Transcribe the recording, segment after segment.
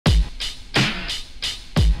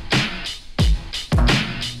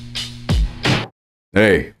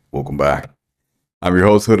Hey, welcome back. I'm your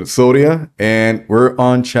host, Zhodia, and we're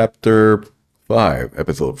on chapter 5,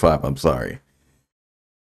 episode 5, I'm sorry.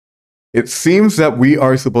 It seems that we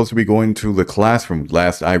are supposed to be going to the classroom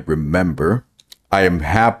last I remember. I am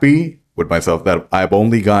happy with myself that I've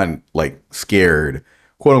only gotten, scared,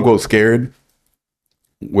 quote unquote scared,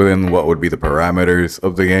 within what would be the parameters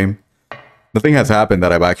of the game. Nothing has happened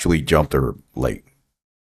that I've actually jumped or,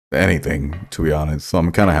 anything, to be honest, so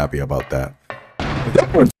I'm kind of happy about that.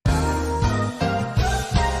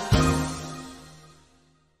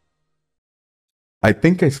 I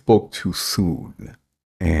think I spoke too soon,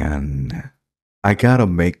 and I gotta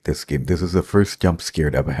make this game. This is the first jump scare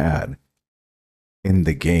I've ever had in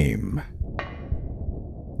the game,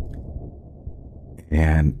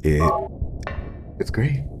 and it's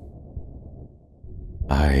great.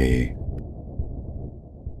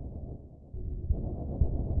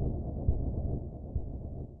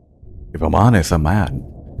 If I'm honest, I'm mad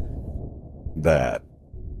that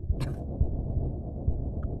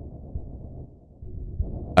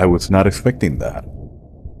I was not expecting that.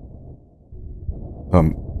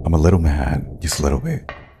 I'm a little mad, just a little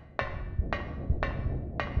bit.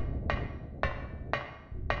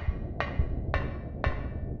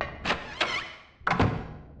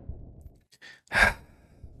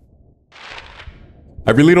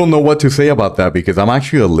 I really don't know what to say about that because I'm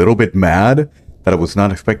actually a little bit mad that I was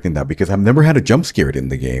not expecting that because I've never had a jump scare in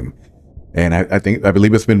the game. And I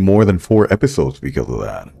believe it's been more than 4 episodes because of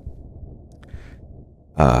that.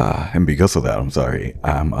 And because of that, I'm sorry,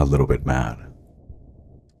 I'm a little bit mad.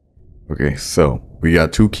 Okay, so we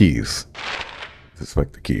got 2 keys.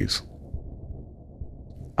 Suspect the keys.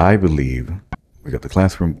 I believe we got the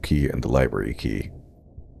classroom key and the library key.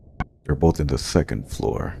 They're both in the 2nd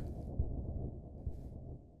floor.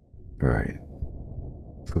 Alright.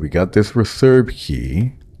 So we got this reserve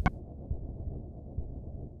key.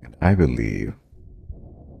 And I believe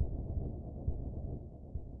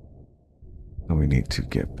we need to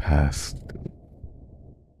get past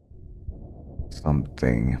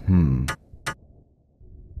something.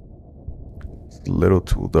 It's a little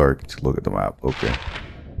too dark to look at the map. Okay.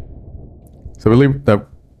 So I believe that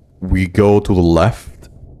we go to the left.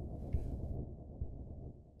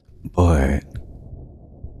 But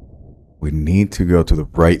we need to go to the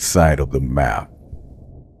right side of the map.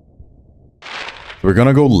 We're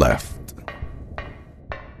gonna go left.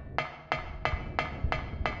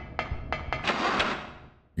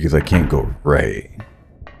 Because I can't go right.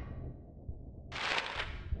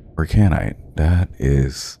 Or can I? That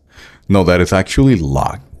is... No, that is actually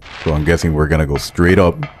locked. So I'm guessing we're gonna go straight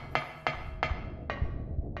up.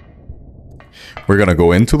 We're gonna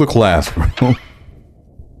go into the classroom.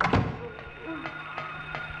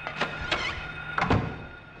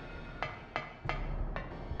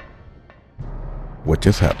 What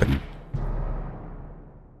just happened?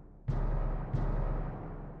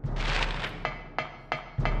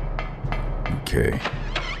 Okay.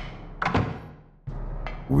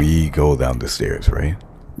 We go down the stairs, right?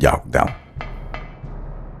 Yeah, down.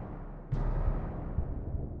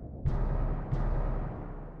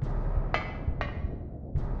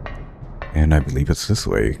 And I believe it's this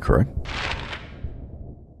way, correct?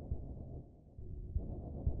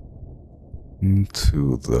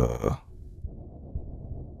 Into the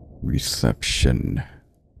reception.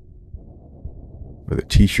 Or the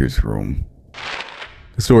teacher's room.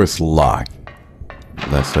 This door is locked.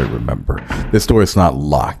 Lest I remember. This door is not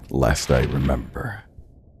locked, lest I remember.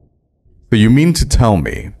 So you mean to tell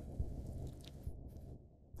me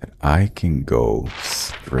that I can go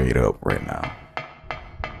straight up right now?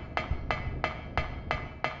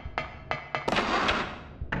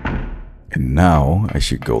 And now I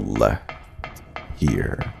should go left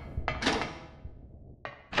here.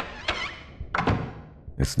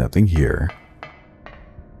 There's nothing here.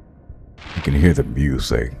 You can hear the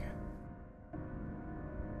music.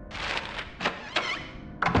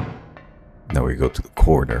 Now we go to the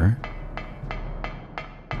corner.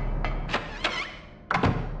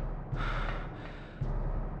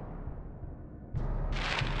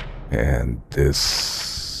 And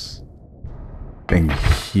this thing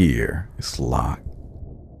here is locked.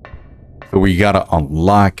 So we gotta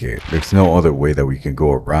unlock it. There's no other way that we can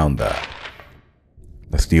go around that.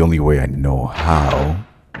 That's the only way I know how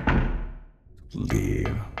to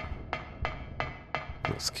leave.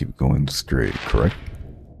 Let's keep going straight, correct?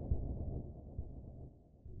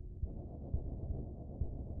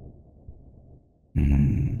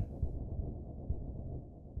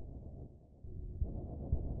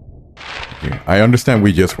 Okay, I understand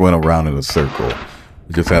we just went around in a circle.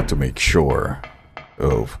 We just have to make sure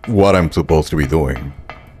of what I'm supposed to be doing.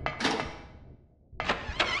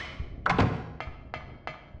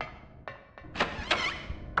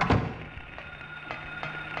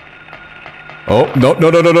 Oh, no, no,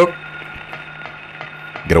 no, no, no.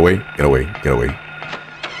 Get away, get away, get away.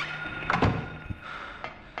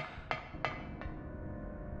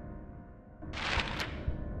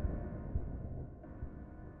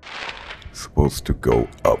 Supposed to go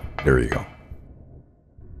up. There you go.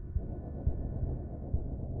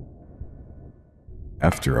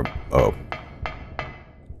 After a up. I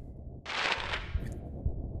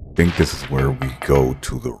think this is where we go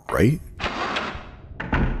to the right.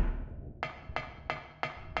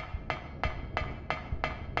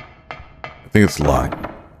 I think it's locked.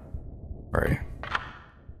 All right.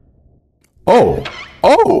 Oh,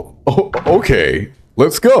 oh, oh, okay.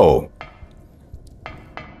 Let's go.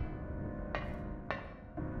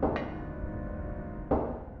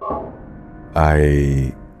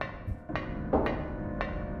 I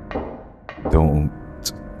don't.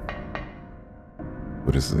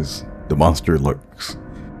 What is this? The Monster Lurks.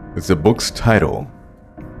 It's the book's title.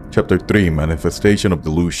 Chapter 3, Manifestation of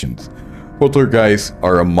Delusions. Poltergeists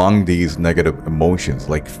are among these negative emotions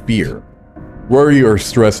like fear. Worry or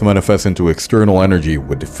stress manifests into external energy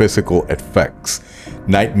with physical effects.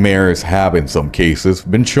 Nightmares have, in some cases,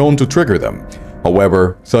 been shown to trigger them.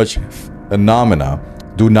 However, such phenomena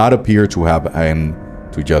do not appear to happen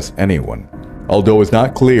to just anyone. Although it's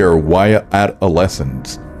not clear why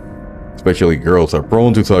adolescents, especially girls, are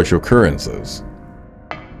prone to such occurrences.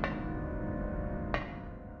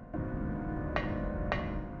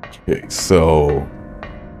 Okay, so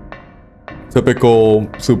typical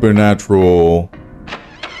supernatural.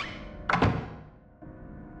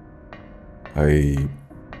 I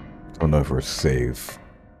don't know if we're safe.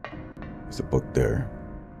 There's a book there.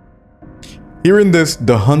 Hearing this,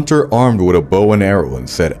 the hunter armed with a bow and arrow and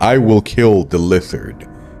said, "I will kill the lizard."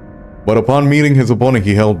 But upon meeting his opponent,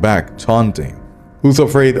 he held back, taunting, "Who's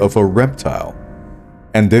afraid of a reptile?"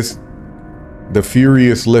 And the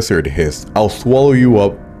furious lizard hissed, "I'll swallow you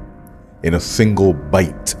up in a single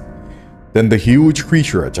bite." Then the huge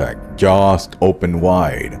creature attacked, jaws open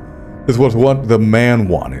wide. This was what the man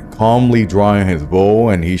wanted, calmly drawing his bow,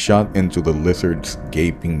 and he shot into the lizard's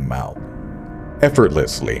gaping mouth.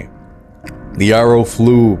 Effortlessly, the arrow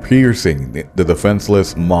flew, piercing the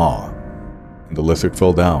defenseless maw, and the lizard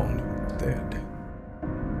fell down, dead.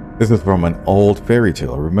 This is from an old fairy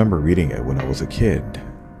tale. I remember reading it when I was a kid.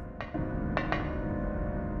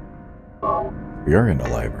 We are in the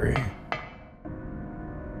library.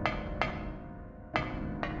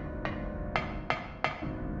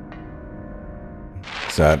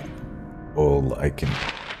 Is that all I can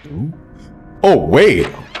do? Oh,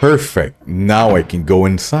 wait! Perfect. Now I can go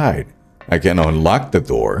inside. I can unlock the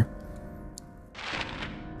door.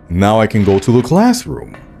 Now I can go to the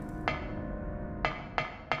classroom.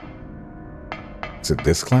 Is it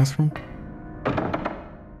this classroom?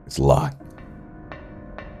 It's locked.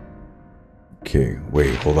 Okay,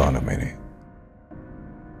 wait, hold on a minute.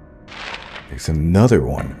 There's another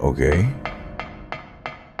one, okay.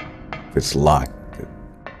 If it's locked,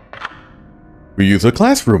 we use a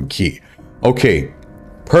classroom key. Okay,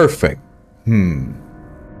 perfect.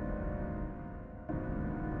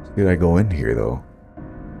 Did I go in here though?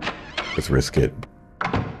 Let's risk it.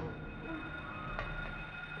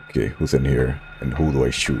 Okay, who's in here? And who do I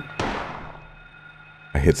shoot?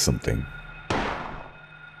 I hit something.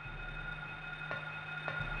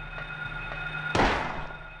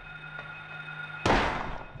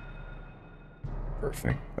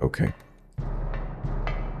 Perfect, okay.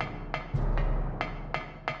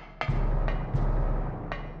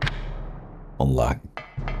 Unlock.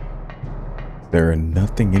 There is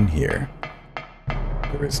nothing in here.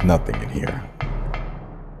 There is nothing in here.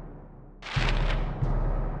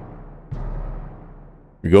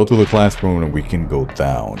 We go to the classroom and we can go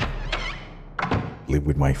down. I believe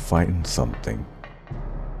we might find something.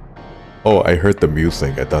 Oh, I heard the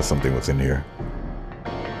music. I thought something was in here.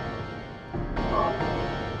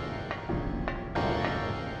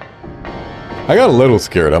 I got a little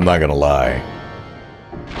scared, I'm not gonna lie.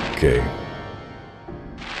 Okay.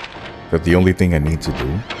 Is that the only thing I need to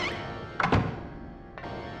do?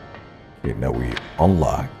 Okay, now we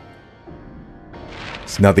unlock.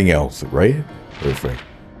 It's nothing else, right? Perfect.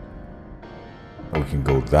 Now we can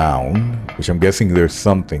go down, which I'm guessing there's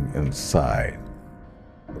something inside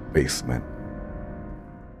the basement.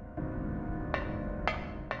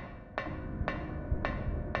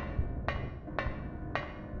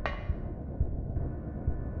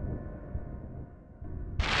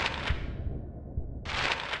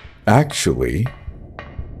 Actually,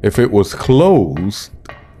 if it was closed,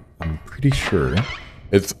 I'm pretty sure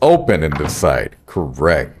it's open in this side.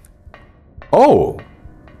 Correct. Oh!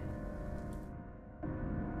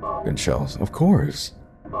 And shells, of course.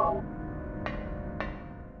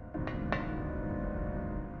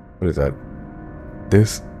 What is that?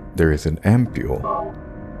 There is an ampule.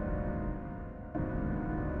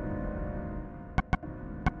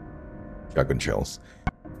 Shotgun shells.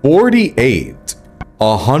 48.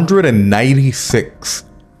 196.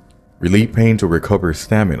 Relieve pain to recover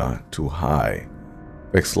stamina. Too high.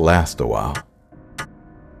 Effects last a while.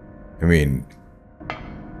 I mean,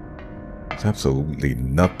 there's absolutely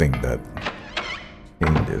nothing that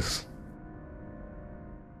changes.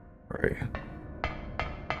 Alright.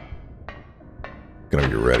 Gonna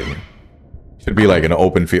be ready. Should be like an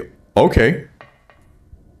open field. Okay.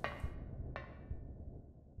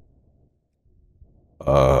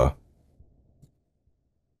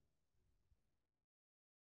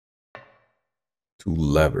 Two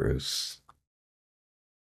levers.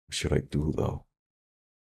 What should I do though?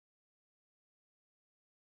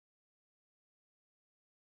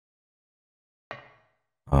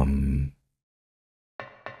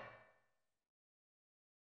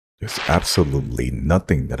 There's absolutely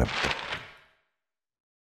nothing that I've done.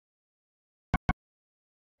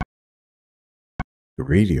 The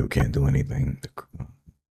radio can't do anything.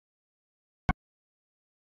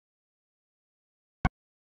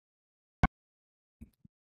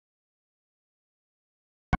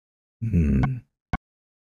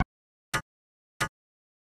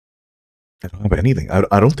 I don't have anything.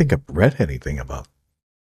 I don't think I've read anything about.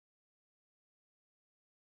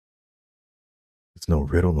 There's no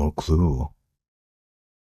riddle, no clue.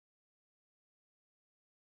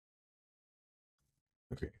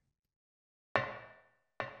 Okay.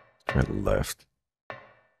 Try left.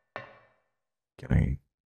 Can I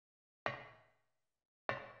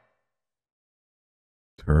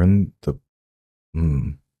turn the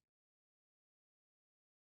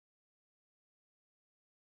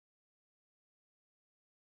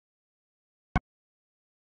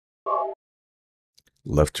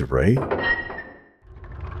left to right?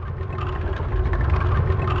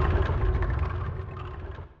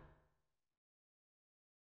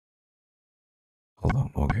 Hold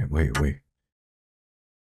on. Okay, wait.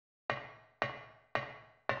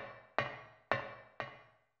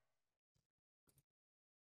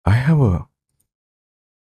 I have a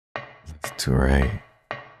left to right.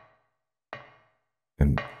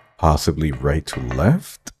 And possibly right to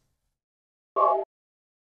left?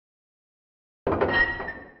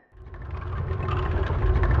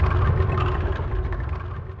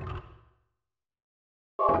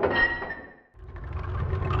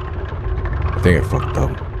 I think I fucked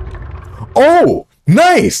up. Oh!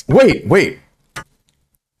 Nice! Wait.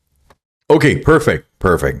 Okay, perfect.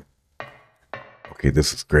 Okay,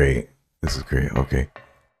 this is great. Okay.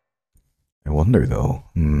 I wonder though.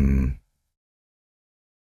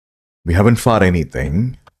 We haven't fought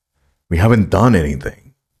anything. We haven't done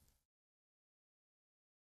anything.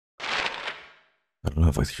 I don't know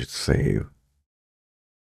if I should save.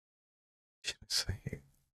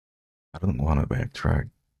 I don't want to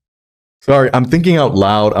backtrack. Sorry, I'm thinking out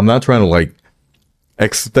loud. I'm not trying to like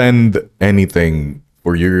extend anything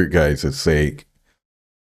for your guys' sake.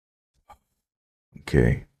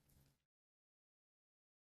 Okay.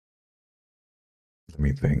 Let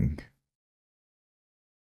me think.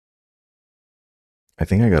 I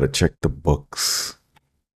think I gotta check the books.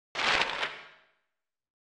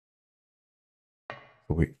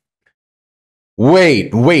 Wait.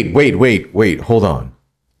 Hold on.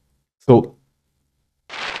 So,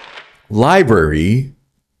 library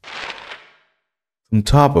on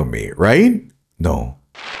top of me, right? No.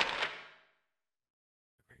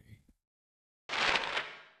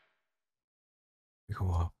 Go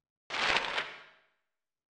up.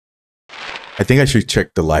 I think I should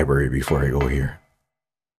check the library before I go here.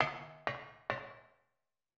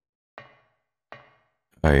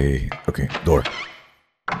 Okay, door.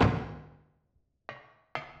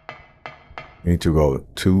 We need to go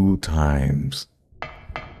 2 times.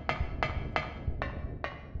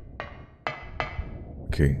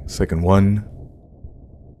 Okay, second one.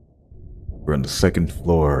 We're on the 2nd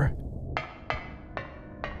floor.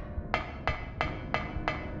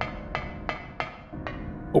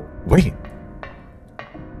 Oh, wait.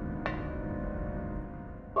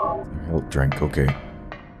 Health drink, okay.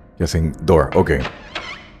 Guessing door, okay.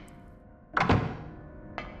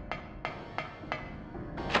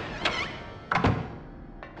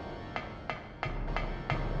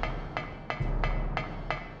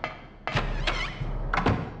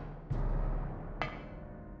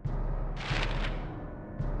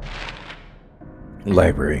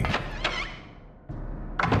 Library.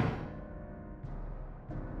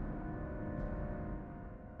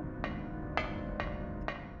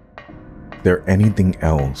 Is there anything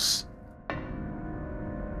else?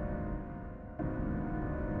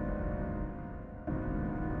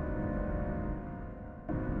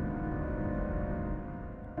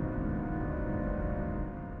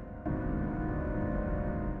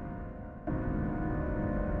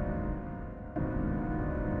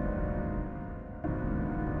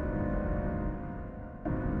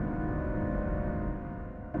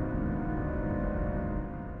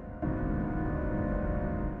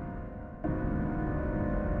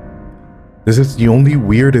 This is the only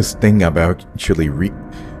weirdest thing I've actually read.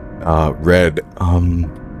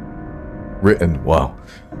 Written. Wow.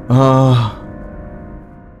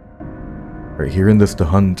 Right, hearing this, the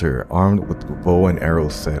hunter, armed with the bow and arrow,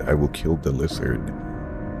 said, "I will kill the lizard."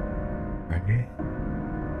 Right?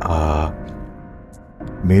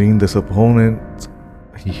 Meeting this opponent,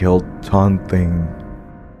 he held taunting.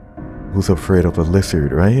 Who's afraid of a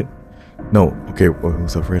lizard, right? No, okay, well,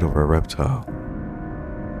 who's afraid of a reptile?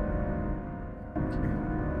 Okay.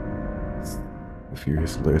 The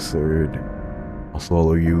furious lizard, I'll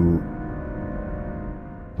swallow you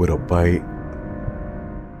with a bite.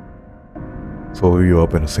 Swallow you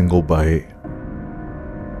up in a single bite.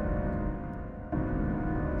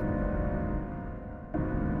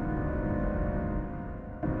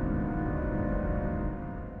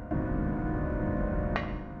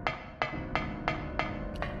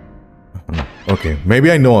 Okay,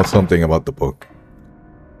 maybe I know something about the book,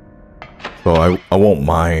 so I won't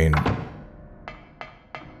mind.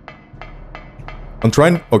 I'm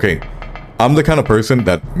trying. Okay, I'm the kind of person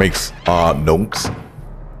that makes notes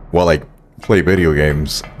while I play video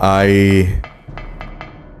games. I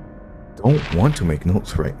don't want to make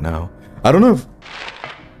notes right now. I don't know if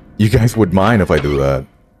you guys would mind if I do that.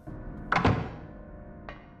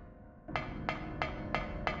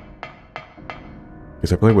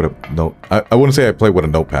 Because I play with a note. I wouldn't say I play with a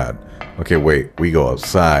notepad. Okay, wait. We go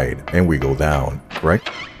outside and we go down, right?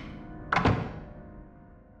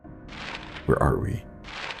 Where are we?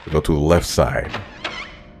 We go to the left side.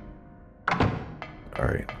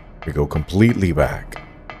 Alright. We go completely back.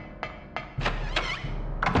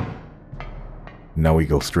 Now we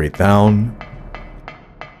go straight down.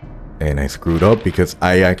 And I screwed up because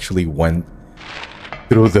I actually went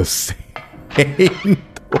through the same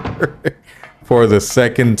door for the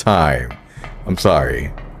second time. I'm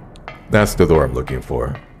sorry. That's the door I'm looking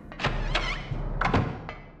for.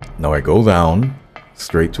 Now I go down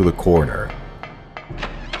straight to the corner.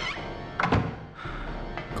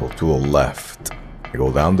 Go to the left. I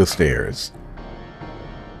go down the stairs.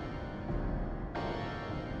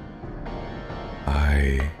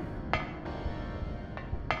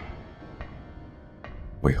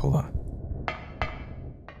 Wait, hold on.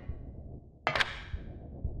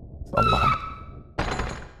 It's unlocked.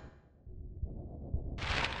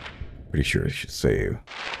 Pretty sure I should save.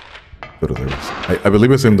 Go to the I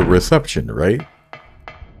believe it's in the reception, right?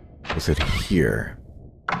 Was it here?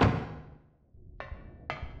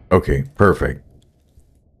 Okay, perfect.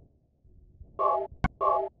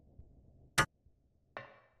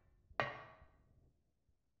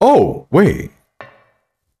 Oh, wait.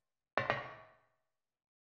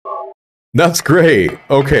 That's great.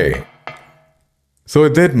 Okay. So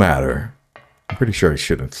it did matter. I'm pretty sure I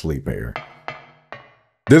shouldn't sleep here.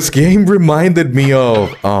 This game reminded me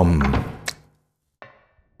of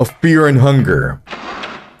Fear and Hunger.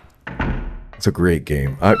 It's a great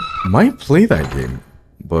game. I might play that game,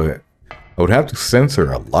 but I would have to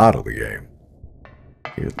censor a lot of the game.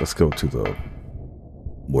 Okay, let's go to the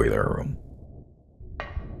boiler room.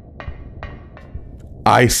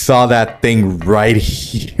 I saw that thing right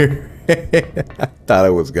here. I thought I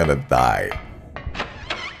was gonna die.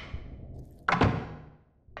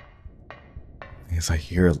 As I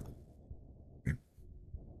hear...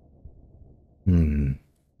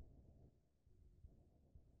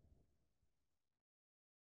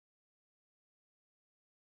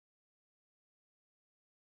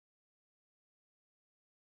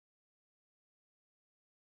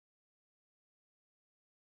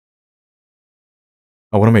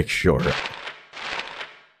 I want to make sure.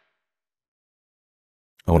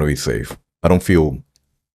 I want to be safe. I don't feel...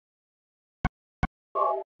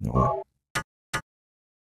 No.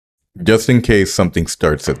 Just in case something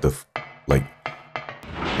starts at the... like...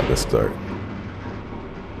 at the start.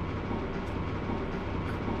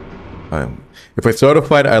 If I start a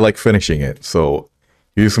fight, I like finishing it. So,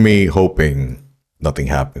 here's me hoping nothing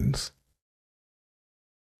happens.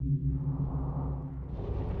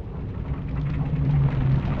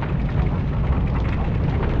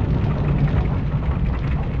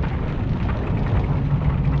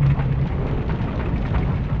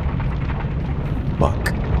 Fuck.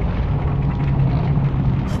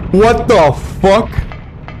 What the fuck?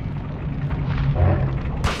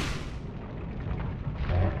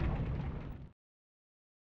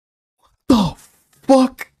 What the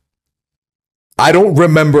fuck? I don't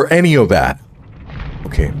remember any of that.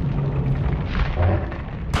 Okay.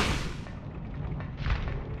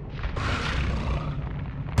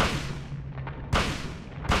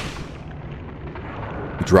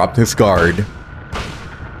 He dropped his guard.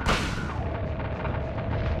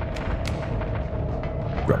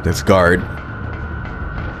 Dropped his guard.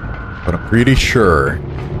 but I'm pretty sure.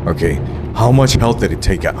 Okay, how much health did it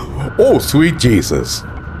take out? Oh, sweet Jesus.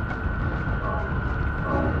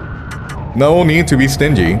 No need to be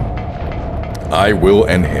stingy. I will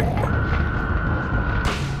end him.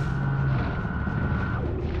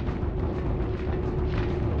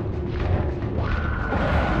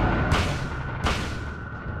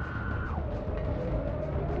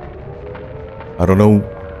 I don't know.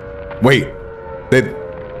 Wait. Did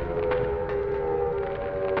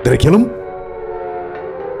I kill him?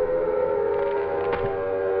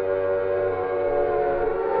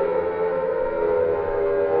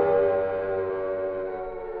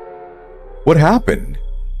 What happened?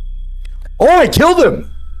 Oh, I killed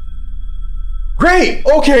him! Great!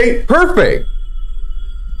 Okay, perfect!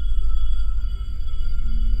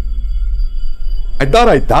 I thought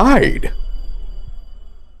I died.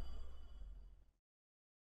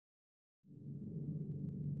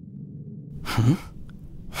 Huh?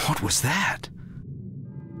 What was that?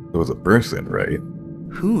 There was a person, right?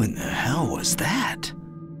 Who in the hell was that?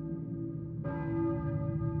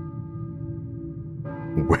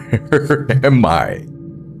 Where am I?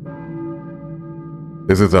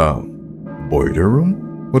 This is a boiler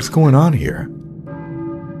room? What's going on here?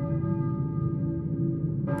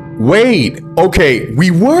 Wait! Okay,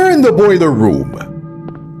 we were in the boiler room!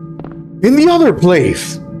 In the other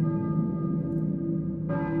place!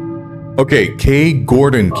 Okay, K.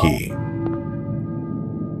 Gordon key.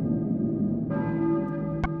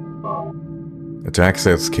 To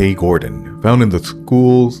access K. Gordon, found in the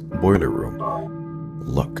school's boiler room.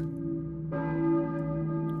 Look.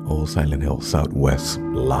 Old Silent Hill Southwest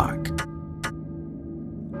block.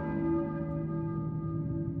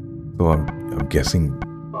 So I'm guessing.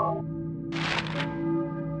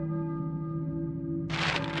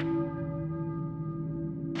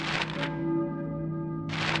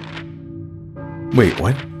 Wait,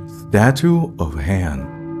 what? Statue of hand.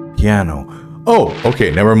 Piano. Oh,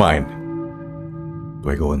 okay, never mind. Do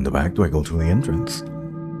I go in the back? Do I go to the entrance?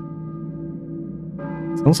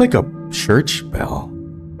 Sounds like a church bell.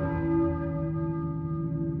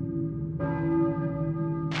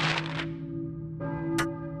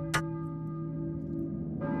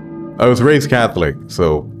 I was raised Catholic,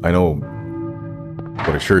 so I know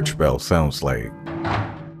what a church bell sounds like.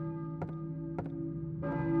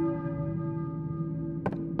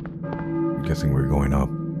 I'm guessing we're going up.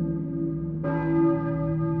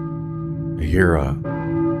 I hear a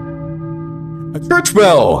church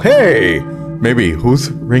bell! Hey! Maybe who's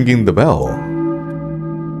ringing the bell?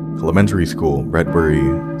 Elementary school,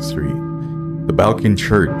 Redbury Street. The Balkan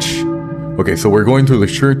Church. Okay, so we're going to the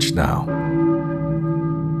church now.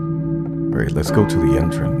 Alright, let's go to the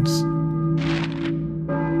entrance.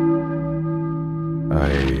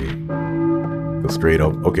 I go straight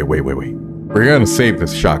up. Okay, wait. We're gonna save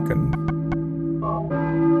this shotgun.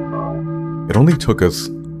 It only took us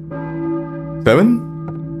 7?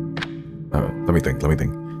 Let me think.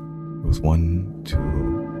 It was 1,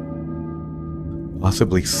 2,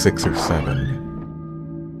 possibly 6 or 7.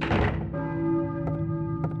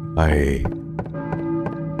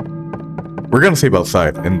 We're gonna save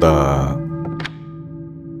outside in the...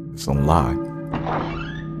 It's unlocked.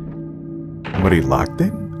 Somebody locked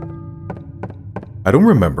it? I don't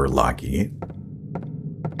remember locking it.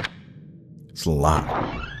 It's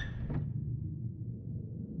locked.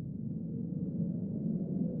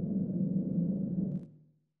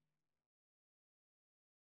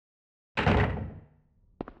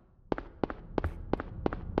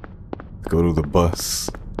 Go to the bus.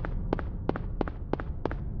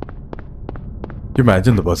 Can you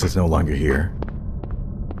imagine the bus is no longer here?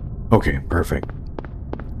 Okay, perfect.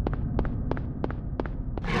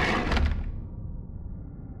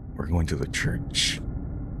 We're going to the church.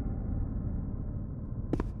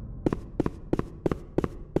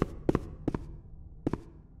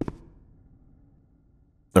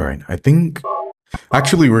 Alright, I think...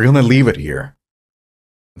 Actually, we're gonna leave it here.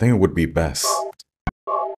 I think it would be best.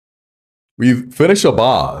 We've finished a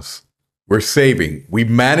boss. We're saving. We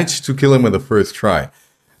managed to kill him in the first try.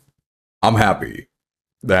 I'm happy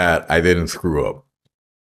that I didn't screw up.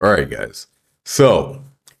 Alright, guys. So,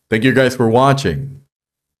 thank you guys for watching.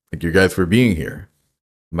 Thank you guys for being here.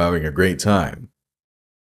 I'm having a great time.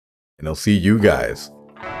 And I'll see you guys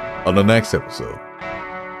on the next episode.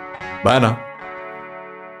 Bye now.